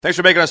Thanks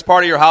for making us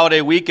part of your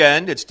holiday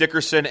weekend. It's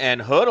Dickerson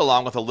and Hood,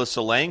 along with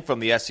Alyssa Lang from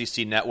the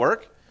SEC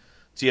Network.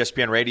 It's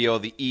ESPN Radio,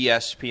 the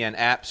ESPN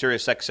app,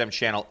 SiriusXM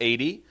Channel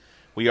 80.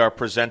 We are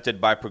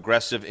presented by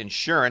Progressive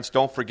Insurance.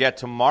 Don't forget,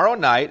 tomorrow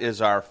night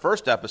is our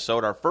first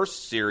episode, our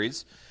first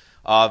series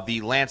of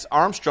the Lance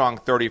Armstrong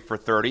 30 for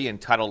 30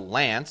 entitled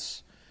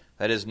Lance.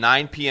 That is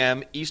 9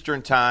 p.m.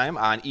 Eastern Time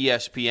on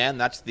ESPN.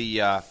 That's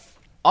the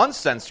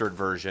uncensored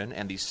version,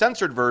 and the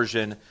censored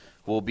version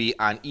will be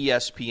on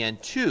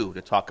ESPN2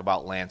 to talk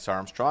about Lance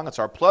Armstrong. It's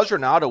our pleasure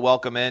now to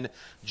welcome in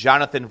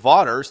Jonathan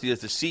Vaughters. He is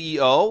the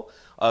CEO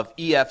of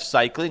EF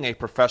Cycling, a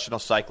professional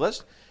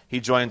cyclist. He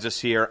joins us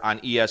here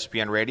on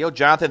ESPN Radio.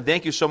 Jonathan,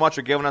 thank you so much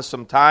for giving us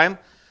some time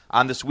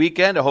on this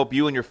weekend. I hope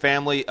you and your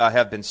family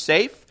have been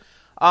safe.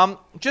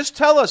 Just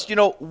tell us,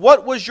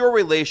 what was your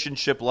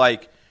relationship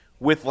like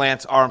with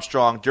Lance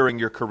Armstrong during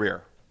your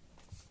career?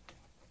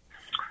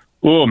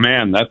 Oh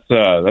man, that's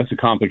a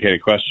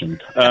complicated question.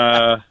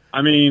 I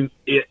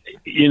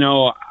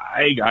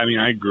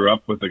grew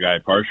up with the guy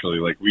partially.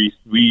 Like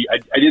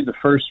I did the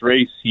first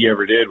race he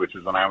ever did, which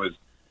was when I was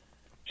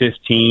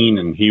 15,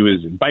 and he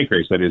was in bike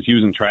race. That is, he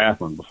was in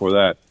triathlon before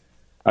that.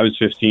 I was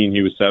 15,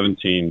 he was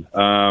 17.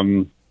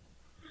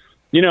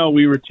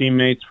 We were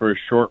teammates for a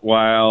short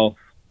while.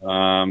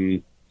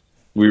 We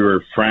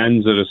were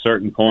friends at a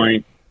certain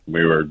point.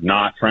 We were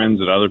not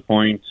friends at other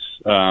points.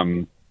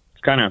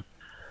 It's kind of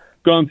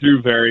gone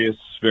through various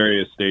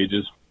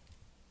stages.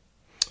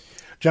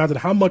 Jonathan,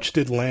 how much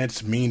did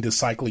Lance mean to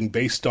cycling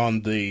based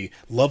on the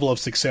level of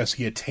success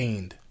he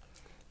attained?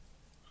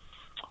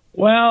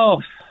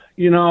 Well,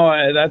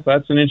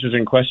 that's an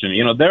interesting question.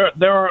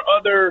 There are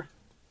other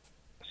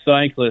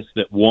cyclists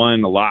that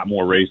won a lot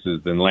more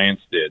races than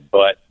Lance did,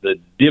 but the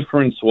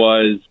difference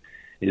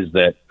is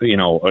that,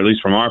 or at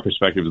least from our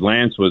perspective,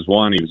 Lance was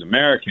one, he was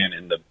American,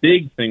 and the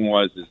big thing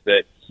is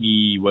that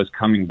he was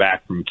coming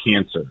back from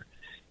cancer.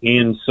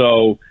 And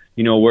so,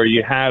 where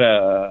you have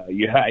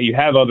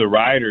other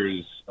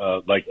riders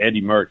like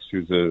Eddy Merckx,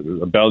 who's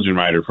a Belgian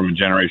rider from a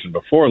generation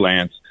before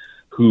Lance,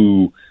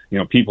 who,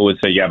 people would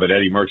say, yeah, but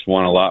Eddy Merckx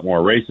won a lot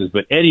more races.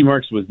 But Eddy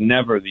Merckx was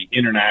never the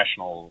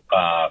international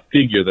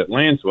figure that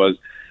Lance was,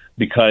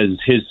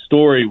 because his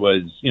story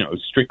was,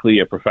 strictly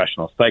a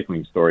professional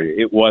cycling story.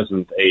 It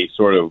wasn't a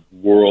sort of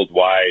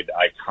worldwide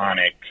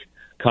iconic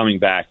coming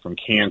back from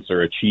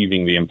cancer,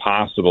 achieving the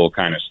impossible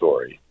kind of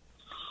story.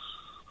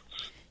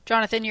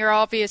 Jonathan, you're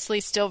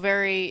obviously still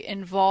very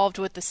involved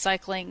with the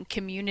cycling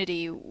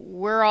community.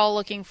 We're all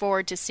looking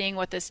forward to seeing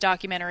what this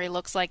documentary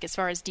looks like as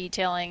far as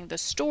detailing the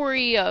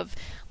story of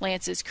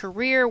Lance's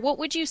career. What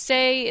would you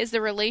say is the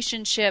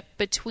relationship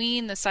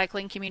between the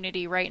cycling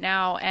community right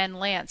now and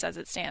Lance as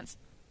it stands?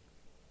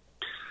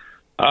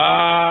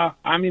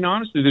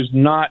 Honestly, there's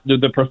not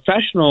the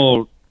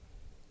professional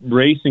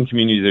racing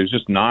community. There's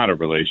just not a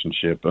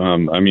relationship.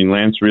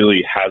 Lance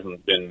really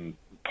hasn't been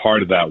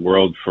part of that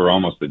world for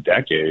almost a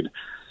decade.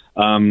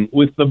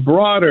 With the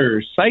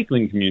broader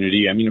cycling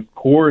community, of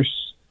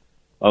course,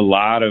 a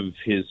lot of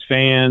his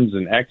fans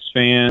and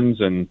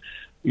ex-fans, and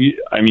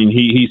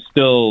he's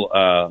still,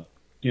 a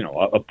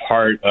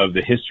part of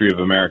the history of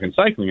American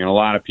cycling. And a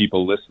lot of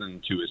people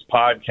listen to his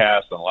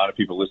podcast, and a lot of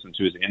people listen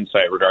to his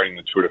insight regarding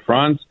the Tour de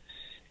France.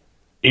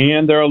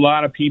 And there are a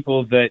lot of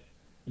people that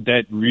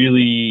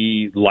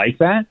really like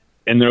that.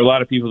 And there are a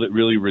lot of people that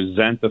really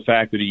resent the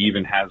fact that he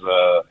even has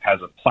a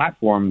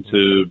platform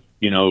to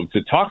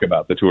talk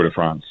about the Tour de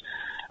France.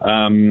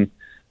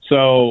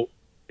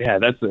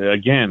 That's,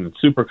 again,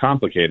 super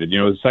complicated.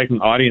 The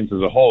cycling audience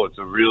as a whole, it's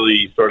a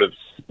really sort of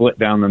split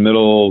down the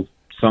middle.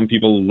 Some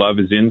people love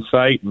his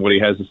insight and what he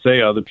has to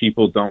say. Other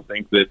people don't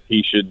think that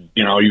he should,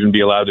 even be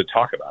allowed to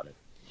talk about it.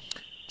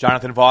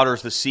 Jonathan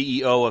Vaughters, the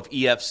CEO of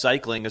EF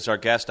Cycling, is our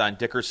guest on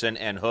Dickerson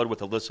and Hood with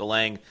Alyssa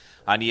Lang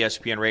on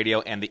ESPN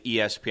Radio and the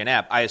ESPN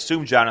app. I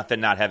assume, Jonathan,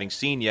 not having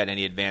seen yet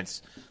any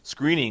advanced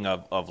screening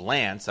of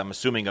Lance, I'm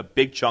assuming a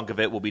big chunk of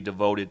it will be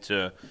devoted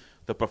to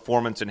the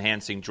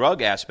performance-enhancing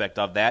drug aspect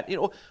of that.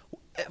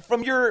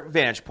 From your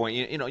vantage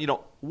point,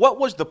 what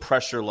was the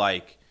pressure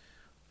like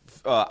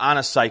on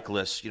a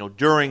cyclist,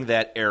 during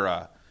that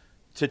era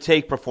to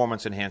take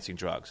performance-enhancing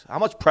drugs? How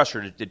much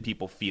pressure did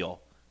people feel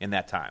in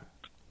that time?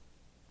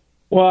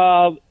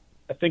 Well,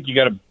 I think you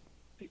got to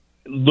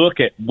look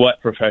at what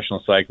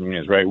professional cycling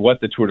is, right? What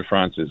the Tour de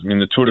France is.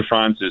 The Tour de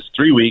France is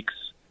 3 weeks,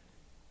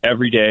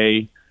 every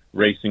day,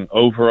 racing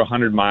over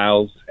 100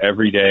 miles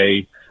every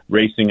day,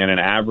 racing at an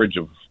average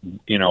of,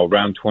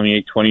 around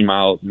 29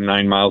 miles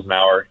an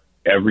hour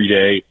every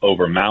day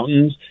over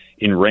mountains,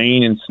 in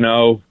rain and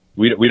snow.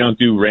 We don't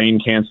do rain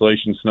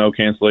cancellations, snow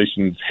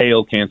cancellations,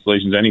 hail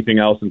cancellations, anything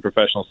else in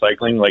professional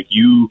cycling. Like,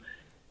 you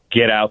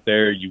get out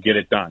there, you get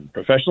it done.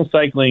 Professional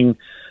cycling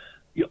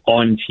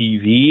on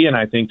TV, and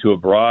I think to a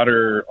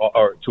broader,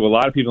 or to a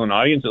lot of people in the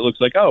audience, it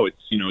looks like,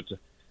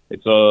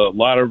 it's a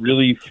lot of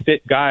really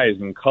fit guys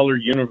in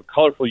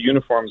colorful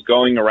uniforms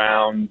going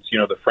around,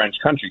 the French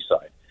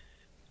countryside.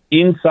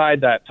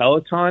 Inside that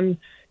peloton,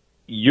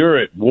 you're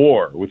at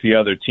war with the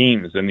other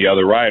teams and the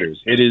other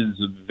riders. It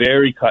is a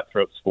very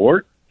cutthroat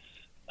sport.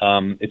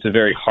 It's a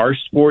very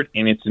harsh sport,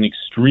 and it's an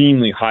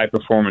extremely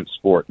high-performance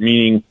sport,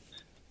 meaning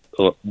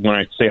when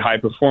I say high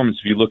performance,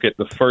 if you look at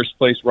the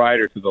first-place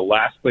rider to the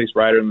last-place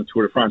rider in the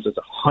Tour de France, that's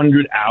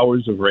 100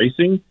 hours of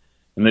racing,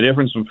 and the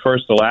difference from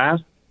first to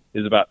last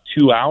is about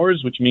 2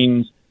 hours, which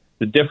means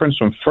the difference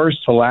from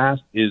first to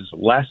last is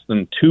less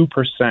than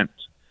 2%.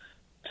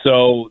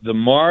 So the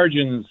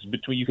margins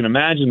between, you can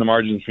imagine the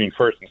margins between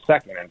first and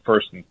second and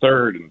first and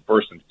third and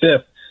first and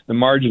fifth, the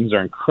margins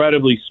are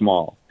incredibly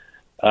small.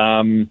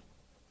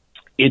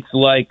 It's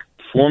like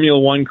Formula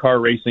One car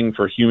racing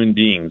for human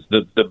beings.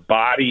 The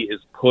body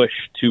is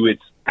pushed to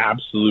its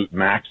absolute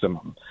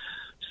maximum.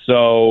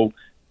 So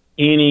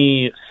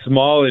any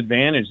small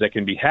advantage that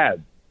can be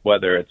had,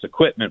 whether it's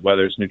equipment,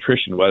 whether it's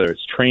nutrition, whether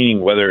it's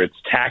training, whether it's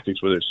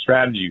tactics, whether it's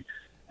strategy,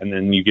 and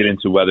then you get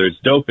into whether it's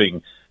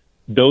doping,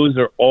 those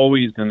are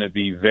always going to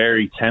be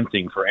very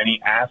tempting for any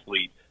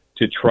athlete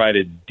to try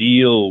to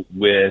deal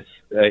with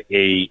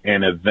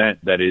an event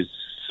that is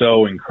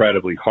so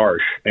incredibly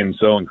harsh and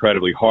so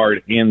incredibly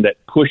hard, and that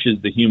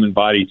pushes the human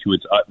body to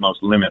its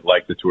utmost limit,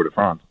 like the Tour de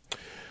France.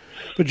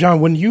 But John,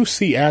 when you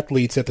see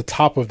athletes at the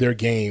top of their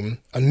game,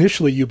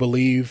 initially you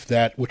believe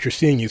that what you're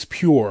seeing is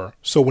pure.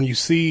 So when you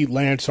see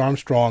Lance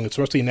Armstrong,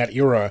 especially in that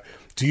era,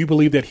 do you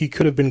believe that he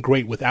could have been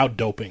great without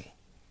doping?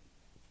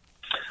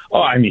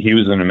 Oh, I mean, he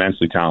was an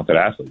immensely talented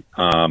athlete.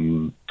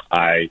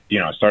 I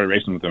started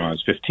racing with him when I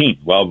was 15,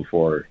 well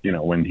before,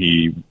 when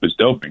he was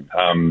doping.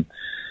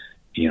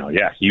 He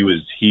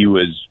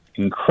was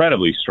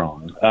incredibly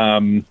strong.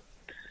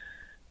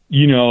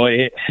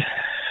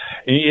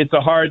 It's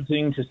a hard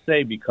thing to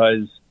say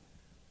because,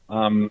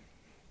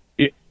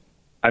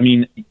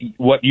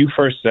 what you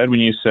first said when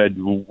you said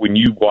when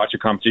you watch a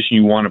competition,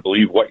 you want to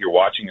believe what you're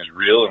watching is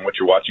real and what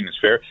you're watching is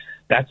fair.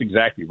 That's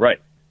exactly right.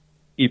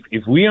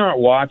 If we aren't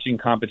watching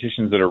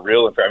competitions that are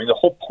real and fair, the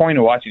whole point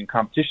of watching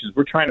competitions,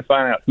 we're trying to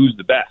find out who's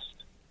the best.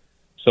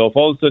 So if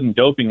all of a sudden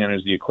doping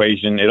enters the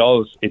equation,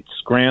 it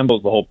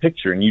scrambles the whole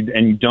picture, and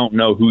you don't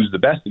know who's the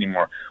best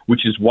anymore,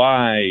 which is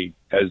why,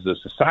 as a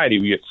society,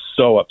 we get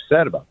so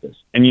upset about this.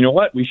 And you know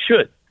what? We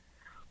should.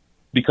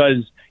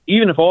 Because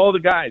even if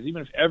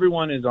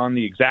everyone is on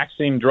the exact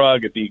same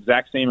drug at the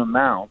exact same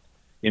amount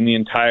in the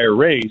entire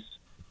race,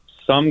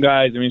 some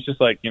guys, it's just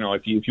like,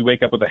 if you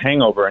wake up with a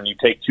hangover and you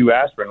take 2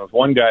 aspirin, with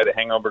one guy the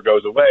hangover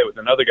goes away, with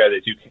another guy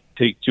that you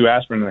take 2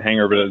 aspirin and the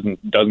hangover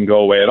doesn't go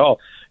away at all.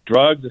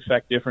 Drugs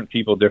affect different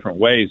people different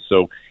ways.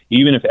 So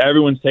even if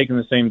everyone's taking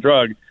the same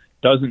drug,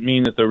 doesn't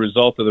mean that the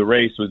result of the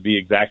race would be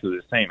exactly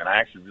the same. And I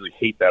actually really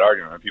hate that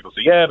argument when people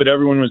say, yeah, but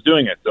everyone was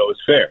doing it, so it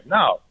was fair.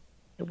 No,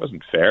 it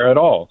wasn't fair at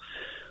all.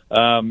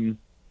 But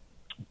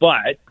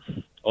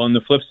on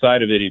the flip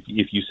side of it,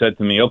 if you said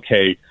to me,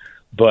 okay,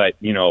 but,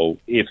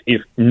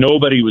 if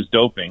nobody was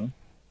doping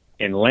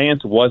and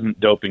Lance wasn't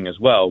doping as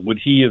well, would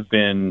he have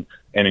been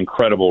an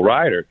incredible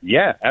rider?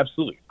 Yeah,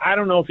 absolutely. I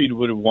don't know if he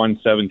would have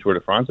won 7 Tour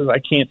de France's. I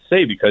can't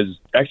say, because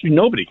actually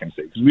nobody can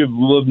say, because we have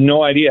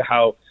no idea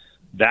how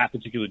that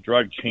particular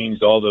drug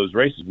changed all those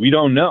races. We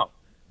don't know.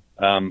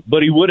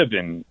 But he would have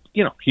been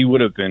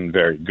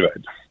very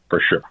good,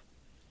 for sure.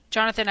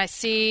 Jonathan, I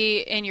see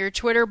in your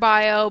Twitter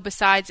bio,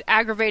 besides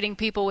aggravating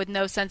people with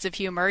no sense of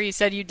humor, you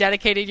said you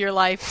dedicated your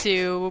life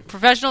to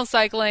professional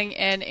cycling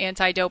and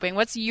anti-doping.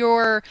 What's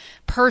your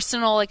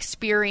personal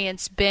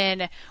experience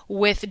been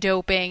with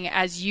doping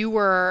as you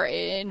were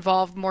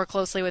involved more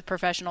closely with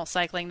professional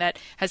cycling that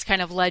has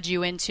kind of led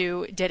you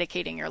into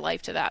dedicating your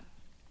life to that?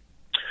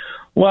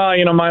 Well,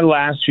 my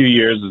last few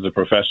years as a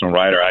professional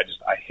rider, I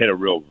hit a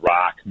real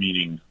rock,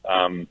 meaning,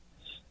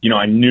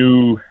 I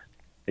knew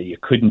that you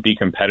couldn't be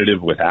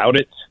competitive without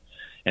it.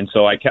 And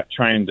so I kept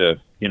trying to,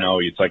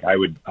 it's like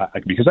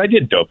because I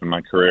did dope in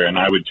my career, and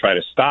I would try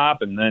to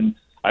stop, and then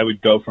I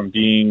would go from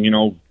being,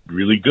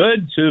 really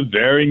good to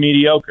very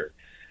mediocre.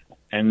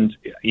 And,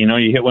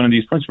 you hit one of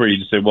these points where you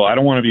just say, well, I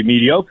don't want to be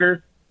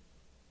mediocre,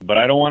 but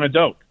I don't want to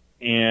dope.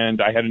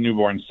 And I had a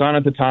newborn son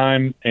at the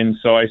time. And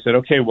so I said,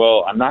 okay,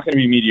 well, I'm not going to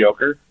be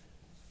mediocre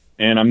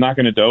and I'm not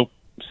going to dope.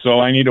 So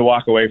I need to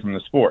walk away from the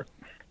sport.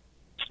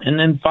 And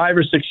then 5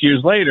 or 6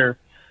 years later,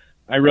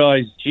 I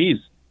realized, geez,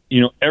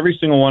 every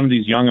single one of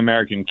these young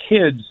American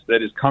kids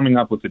that is coming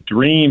up with the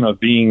dream of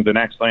being the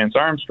next Lance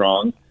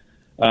Armstrong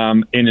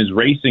and is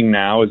racing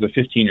now as a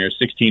 15 or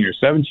 16 or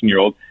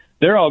 17-year-old,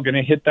 they're all going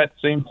to hit that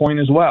same point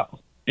as well.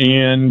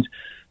 And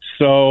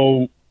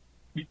so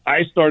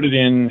I started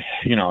in,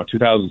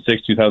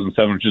 2006,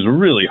 2007, which is a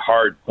really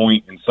hard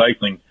point in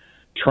cycling,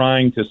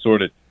 trying to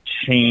sort of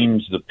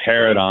change the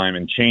paradigm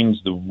and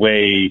change the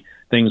way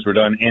things were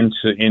done, and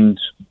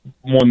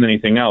more than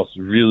anything else,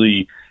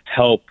 really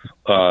help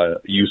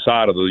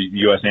USADA, the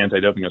U.S.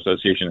 Anti-Doping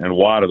Association, and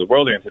WADA, the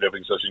World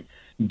Anti-Doping Association,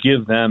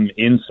 give them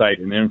insight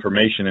and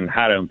information and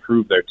how to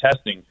improve their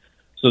testing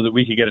so that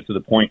we could get it to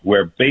the point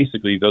where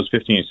basically those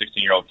 15 and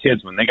 16-year-old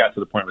kids, when they got to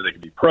the point where they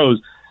could be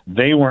pros,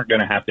 they weren't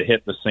going to have to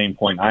hit the same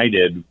point I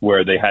did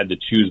where they had to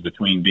choose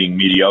between being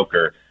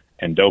mediocre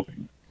and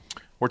doping.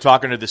 We're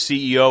talking to the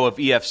CEO of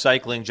EF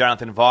Cycling,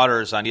 Jonathan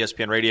Vaughters, on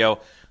ESPN Radio,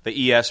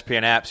 the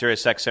ESPN app,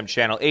 SiriusXM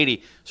Channel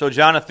 80. So,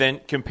 Jonathan,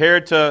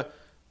 compared to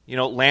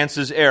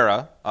Lance's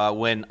era,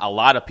 when a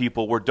lot of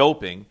people were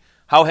doping,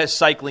 how has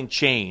cycling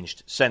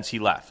changed since he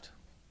left?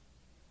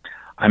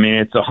 I mean,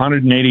 it's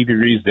 180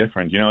 degrees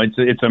different.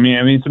 It's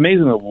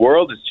amazing. The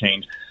world has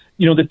changed.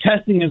 The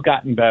testing has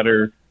gotten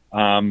better.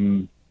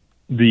 Everything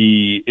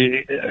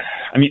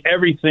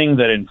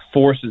that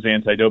enforces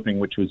anti-doping,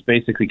 which was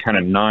basically kind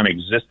of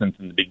non-existent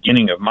in the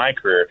beginning of my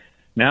career,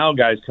 now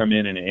guys come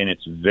in and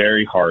it's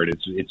very hard.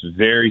 It's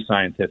very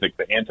scientific.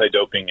 The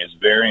anti-doping is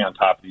very on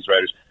top of these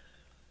riders,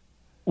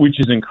 which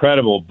is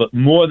incredible. But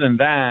more than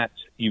that,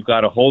 you've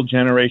got a whole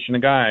generation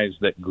of guys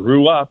that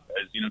grew up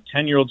as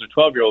 10-year-olds or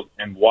 12-year-olds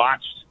and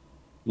watched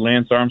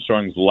Lance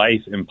Armstrong's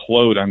life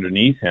implode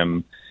underneath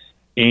him.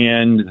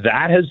 And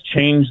that has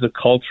changed the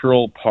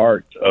cultural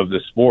part of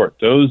the sport.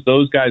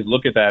 Those guys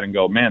look at that and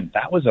go, man,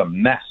 that was a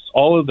mess.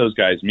 All those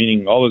guys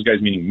meaning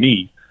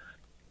me,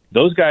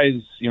 those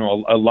guys,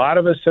 a lot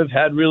of us have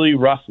had really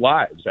rough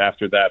lives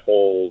after that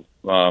whole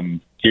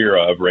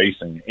era of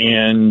racing.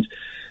 And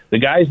the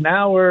guys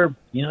now are,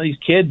 these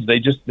kids,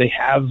 they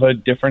have a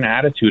different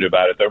attitude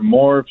about it. They're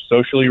more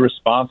socially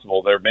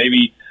responsible. The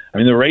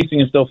racing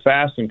is still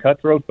fast and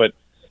cutthroat, but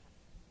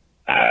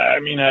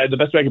the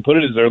best way I can put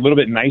it is they're a little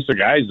bit nicer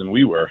guys than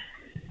we were.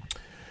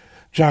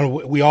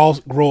 John, we all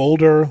grow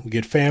older, we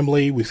get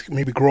family, we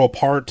maybe grow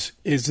apart.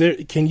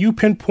 Can you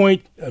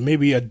pinpoint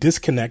maybe a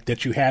disconnect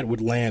that you had with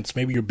Lance,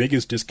 maybe your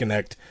biggest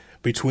disconnect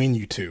between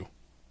you two?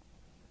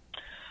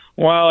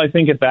 Well, I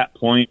think at that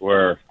point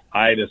where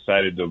I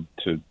decided to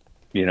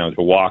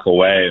walk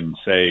away and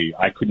say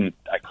I couldn't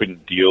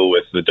deal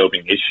with the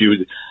doping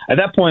issue. At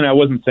that point, I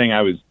wasn't saying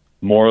I was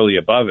morally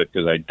above it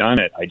because I'd done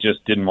it. I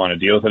just didn't want to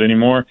deal with it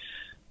anymore.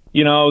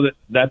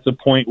 That's a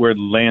point where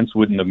Lance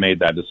wouldn't have made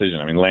that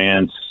decision. I mean,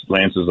 Lance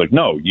is like,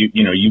 no,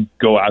 you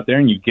go out there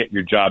and you get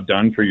your job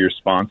done for your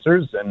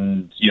sponsors,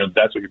 and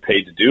that's what you're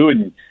paid to do, and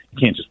you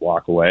can't just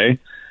walk away.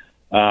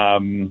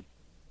 I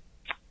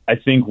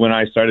think when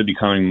I started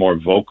becoming more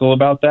vocal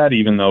about that,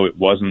 even though it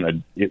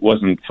wasn't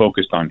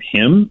focused on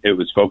him, it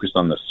was focused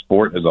on the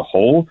sport as a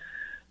whole.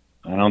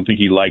 I don't think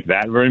he liked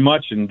that very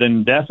much. And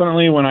then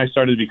definitely when I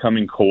started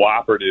becoming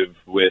cooperative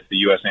with the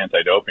U.S.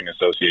 Anti-Doping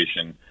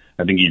Association,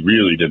 I think he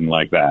really didn't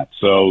like that.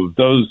 So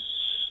those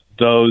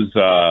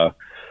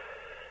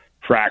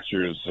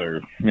fractures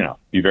are,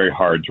 be very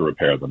hard to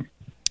repair them.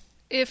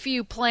 If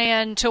you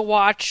plan to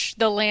watch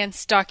the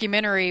Lance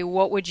documentary,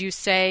 what would you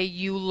say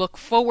you look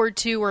forward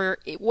to, or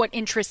what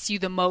interests you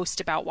the most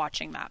about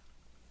watching that?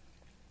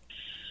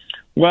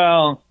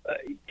 Well,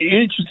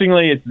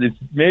 interestingly, it's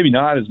maybe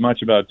not as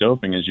much about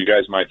doping as you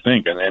guys might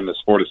think, and the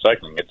sport of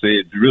cycling.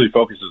 It really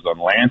focuses on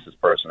Lance's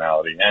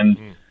personality,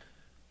 and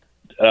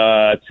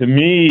to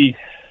me,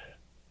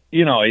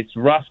 it's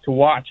rough to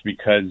watch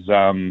because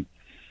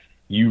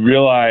you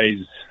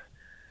realize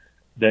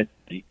that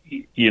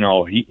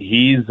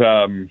he's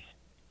the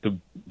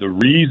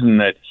reason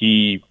that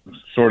he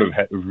sort of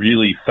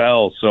really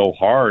fell so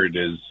hard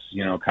is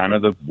kind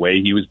of the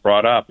way he was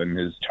brought up and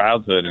his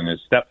childhood and his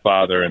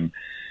stepfather and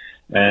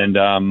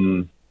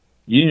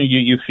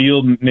you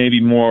feel maybe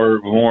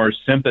more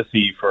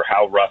sympathy for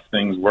how rough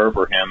things were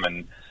for him.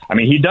 And I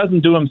mean, he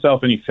doesn't do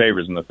himself any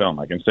favors in the film,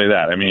 I can say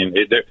that. I mean,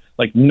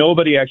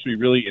 nobody actually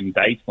really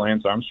indicts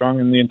Lance Armstrong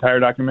in the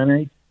entire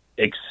documentary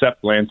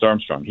except Lance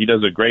Armstrong. He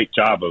does a great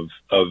job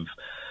of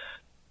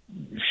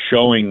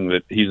showing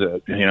that he's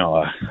an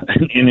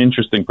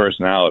interesting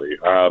personality.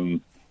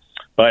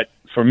 But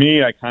for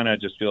me, I kind of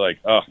just feel like,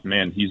 oh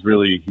man, he's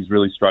really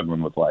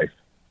struggling with life.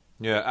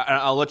 Yeah,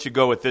 I'll let you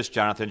go with this,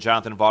 Jonathan.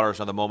 Jonathan Vaughters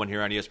on The Moment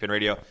here on ESPN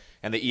Radio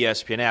and the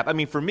ESPN app. I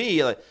mean, for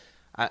me, look,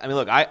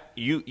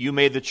 you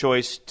made the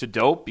choice to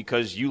dope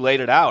because you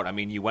laid it out. I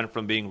mean, you went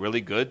from being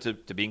really good to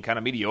being kind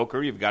of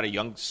mediocre. You've got a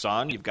young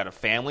son. You've got a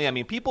family. I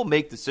mean, people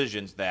make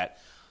decisions that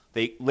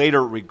they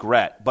later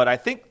regret. But I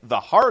think the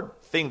hard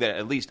thing that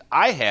at least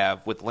I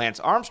have with Lance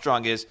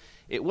Armstrong is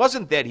it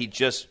wasn't that he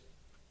just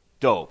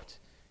doped.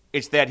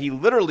 It's that he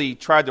literally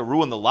tried to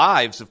ruin the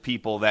lives of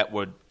people that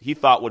he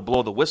thought would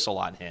blow the whistle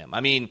on him.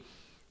 I mean,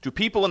 do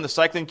people in the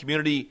cycling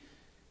community,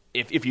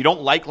 if you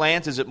don't like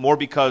Lance, is it more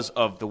because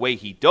of the way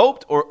he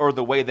doped or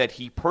the way that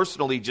he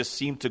personally just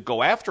seemed to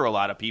go after a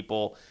lot of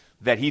people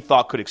that he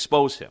thought could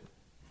expose him?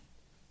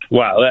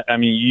 Wow, I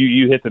mean,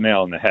 you hit the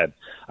nail on the head.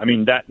 I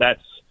mean,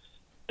 that's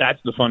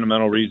the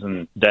fundamental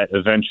reason that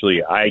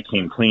eventually I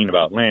came clean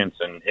about Lance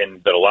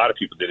and that a lot of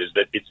people did, is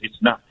that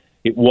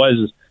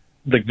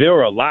there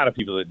were a lot of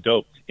people that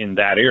doped in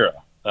that era,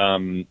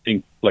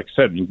 like I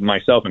said,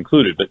 myself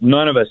included, but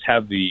none of us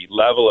have the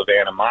level of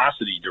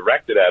animosity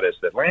directed at us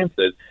that Lance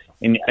did.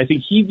 And I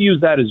think he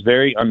views that as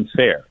very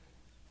unfair.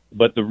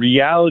 But the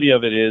reality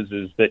of it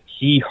is that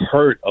he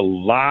hurt a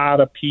lot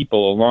of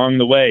people along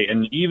the way.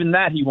 And even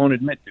that he won't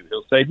admit to.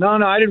 He'll say, no,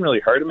 I didn't really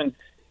hurt him. And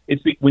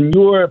when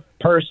you're a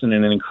person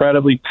in an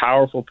incredibly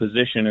powerful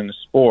position in the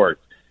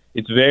sport,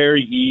 it's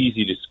very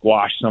easy to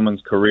squash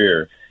someone's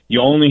career.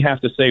 You only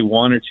have to say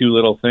one or two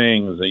little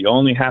things. You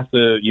only have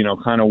to,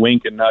 kind of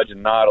wink and nudge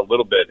and nod a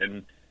little bit.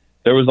 And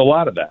there was a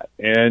lot of that.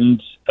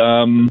 And,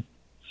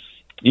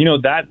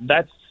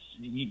 that's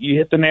you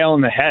hit the nail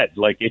on the head.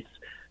 Like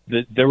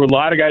there were a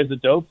lot of guys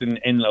that doped,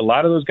 and a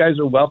lot of those guys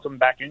are welcomed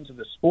back into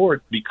the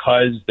sport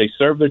because they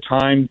served their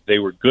time. They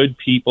were good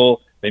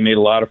people. They made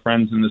a lot of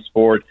friends in the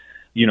sport.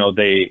 You know,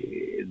 they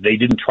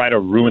didn't try to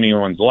ruin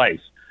anyone's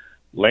life.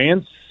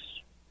 Lance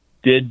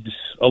did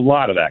a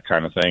lot of that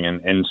kind of thing,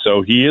 and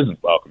so he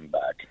isn't welcomed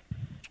back.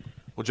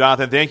 Well,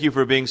 Jonathan, thank you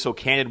for being so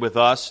candid with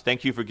us.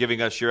 Thank you for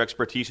giving us your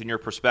expertise and your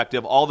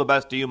perspective. All the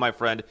best to you, my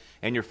friend,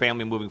 and your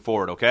family moving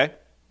forward, okay?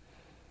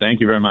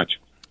 Thank you very much.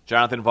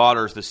 Jonathan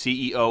Vaughters, the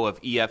CEO of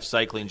EF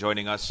Cycling,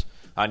 joining us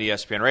on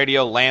ESPN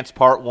Radio. Lance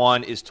Part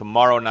 1 is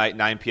tomorrow night,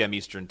 9 p.m.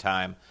 Eastern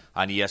Time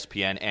on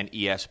ESPN and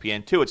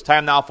ESPN2. It's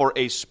time now for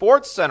a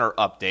Sports Center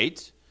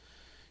update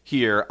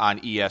here on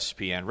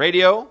ESPN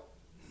Radio.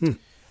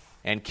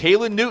 And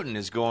Caelin Newton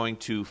is going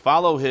to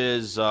follow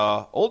his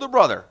older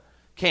brother,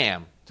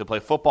 Cam, to play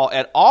football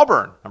at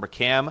Auburn. Remember,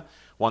 Cam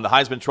won the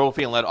Heisman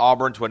Trophy and led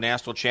Auburn to a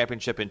national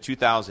championship in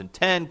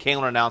 2010.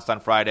 Caelin announced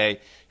on Friday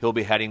he'll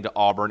be heading to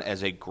Auburn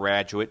as a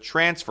graduate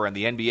transfer. And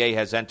the NBA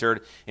has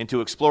entered into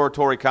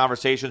exploratory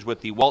conversations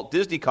with the Walt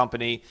Disney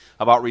Company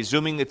about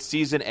resuming its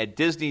season at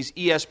Disney's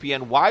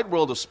ESPN Wide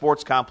World of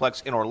Sports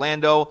complex in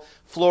Orlando,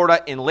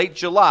 Florida in late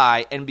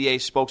July, NBA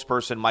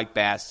spokesperson Mike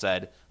Bass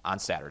said on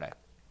Saturday.